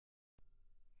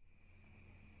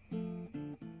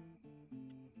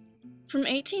From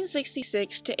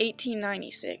 1866 to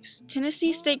 1896,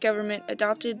 Tennessee state government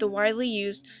adopted the widely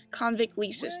used Convict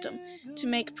Lease system to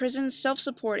make prisons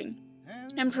self-supporting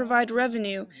and provide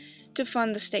revenue to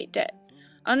fund the state debt.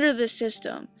 Under this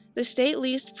system, the state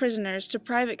leased prisoners to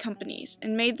private companies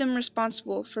and made them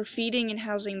responsible for feeding and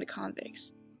housing the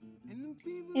convicts.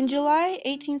 In July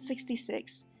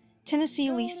 1866,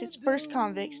 Tennessee leased its first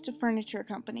convicts to furniture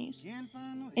companies.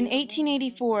 In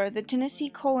 1884, the Tennessee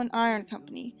Coal and Iron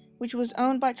Company, which was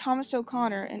owned by Thomas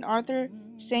O'Connor and Arthur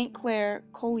St. Clair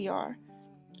Collier,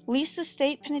 leased the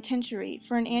state penitentiary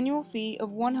for an annual fee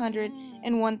of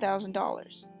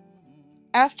 $101,000.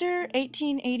 After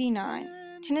 1889,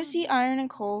 Tennessee Iron and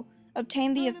Coal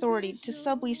obtained the authority to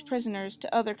sublease prisoners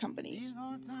to other companies.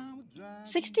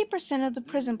 60% of the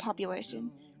prison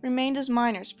population remained as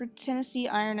miners for Tennessee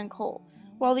Iron and Coal,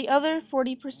 while the other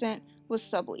 40% was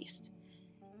subleased.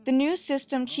 The new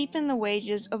system cheapened the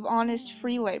wages of honest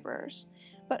free laborers,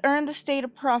 but earned the state a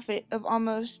profit of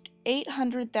almost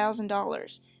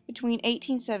 $800,000 between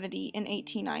 1870 and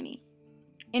 1890,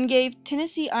 and gave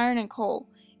Tennessee Iron and Coal,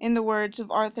 in the words of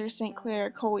Arthur St.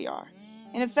 Clair Collier,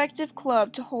 an effective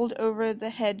club to hold over the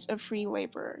heads of free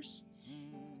laborers.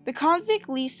 The convict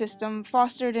lease system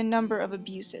fostered a number of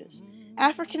abuses.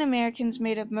 African Americans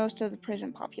made up most of the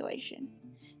prison population.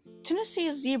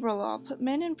 Tennessee's zebra law put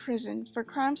men in prison for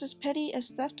crimes as petty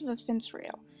as theft of a fence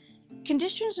rail.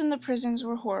 Conditions in the prisons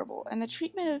were horrible, and the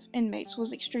treatment of inmates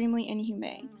was extremely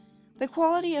inhumane. The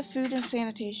quality of food and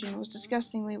sanitation was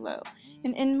disgustingly low,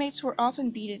 and inmates were often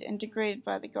beaten and degraded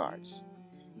by the guards.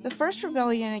 The first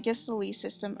rebellion against the lease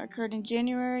system occurred in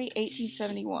January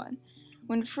 1871,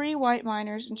 when free white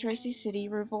miners in Tracy City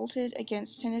revolted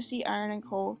against Tennessee Iron and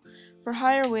Coal for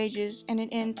higher wages and an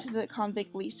end to the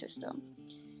convict lease system.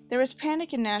 There was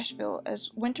panic in Nashville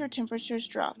as winter temperatures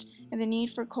dropped and the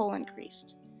need for coal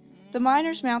increased. The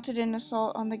miners mounted an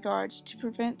assault on the guards to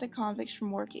prevent the convicts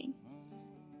from working,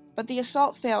 but the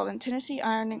assault failed and Tennessee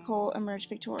Iron and Coal emerged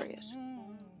victorious.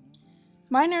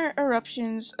 Minor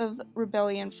eruptions of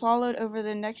rebellion followed over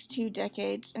the next 2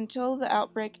 decades until the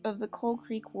outbreak of the Coal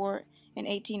Creek War in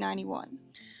 1891.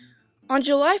 On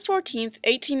July 14,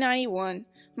 1891,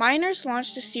 miners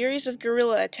launched a series of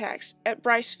guerrilla attacks at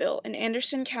Briceville in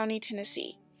Anderson County,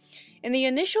 Tennessee. In the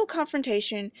initial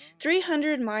confrontation,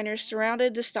 300 miners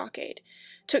surrounded the stockade,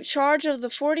 took charge of the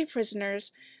 40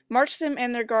 prisoners, marched them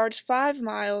and their guards 5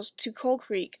 miles to Coal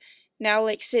Creek, now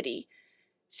Lake City,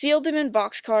 sealed them in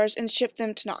boxcars, and shipped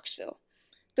them to Knoxville.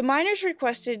 The miners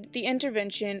requested the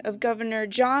intervention of Governor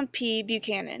John P.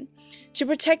 Buchanan to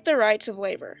protect the rights of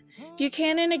labor.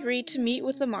 Buchanan agreed to meet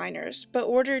with the miners, but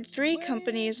ordered 3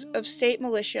 companies of state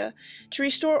militia to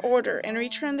restore order and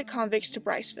return the convicts to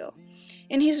Briceville.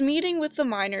 In his meeting with the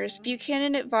miners,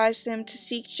 Buchanan advised them to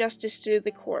seek justice through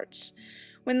the courts.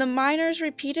 When the miners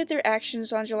repeated their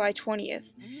actions on July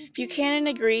 20th, Buchanan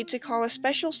agreed to call a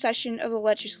special session of the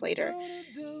legislature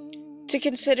to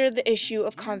consider the issue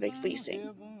of convict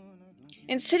leasing.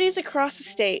 In cities across the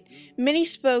state, many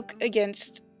spoke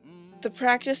against the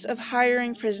practice of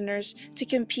hiring prisoners to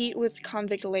compete with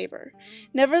convict labor.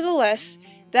 Nevertheless,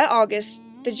 that August,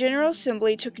 the General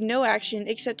Assembly took no action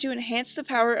except to enhance the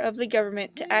power of the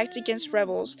government to act against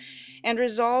rebels and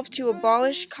resolved to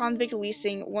abolish convict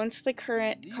leasing once the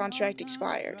current contract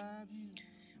expired.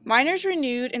 Miners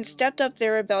renewed and stepped up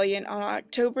their rebellion on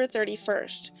October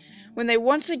 31st, when they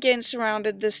once again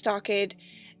surrounded the stockade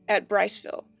at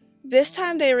Briceville. This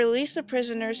time they released the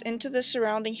prisoners into the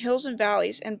surrounding hills and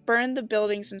valleys and burned the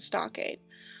buildings and stockade.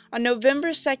 On November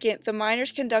 2nd, the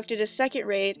miners conducted a second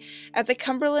raid at the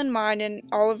Cumberland Mine in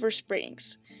Oliver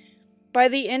Springs. By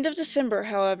the end of December,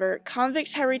 however,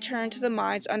 convicts had returned to the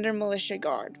mines under militia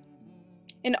guard.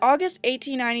 In August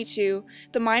 1892,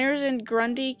 the miners in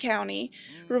Grundy County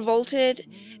revolted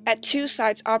at 2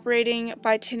 sites operating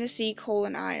by Tennessee Coal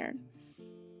and Iron.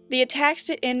 The attacks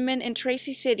at Inman and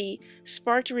Tracy City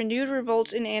sparked renewed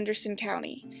revolts in Anderson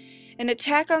County. An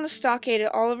attack on the stockade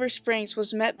at Oliver Springs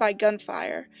was met by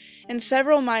gunfire, and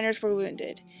several miners were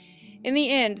wounded. In the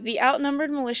end, the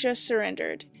outnumbered militia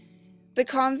surrendered. The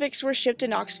convicts were shipped to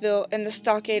Knoxville, and the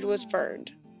stockade was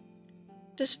burned.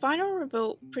 This final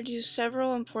revolt produced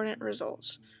several important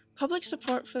results. Public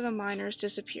support for the miners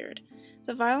disappeared.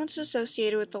 The violence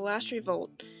associated with the last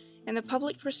revolt and the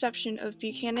public perception of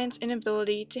Buchanan's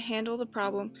inability to handle the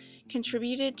problem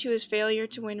contributed to his failure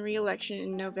to win re-election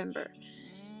in November.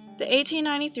 The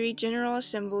 1893 General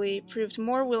Assembly proved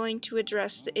more willing to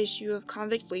address the issue of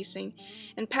convict leasing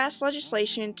and passed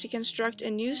legislation to construct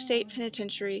a new state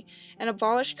penitentiary and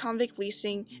abolish convict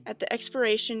leasing at the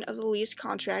expiration of the lease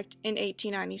contract in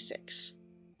 1896.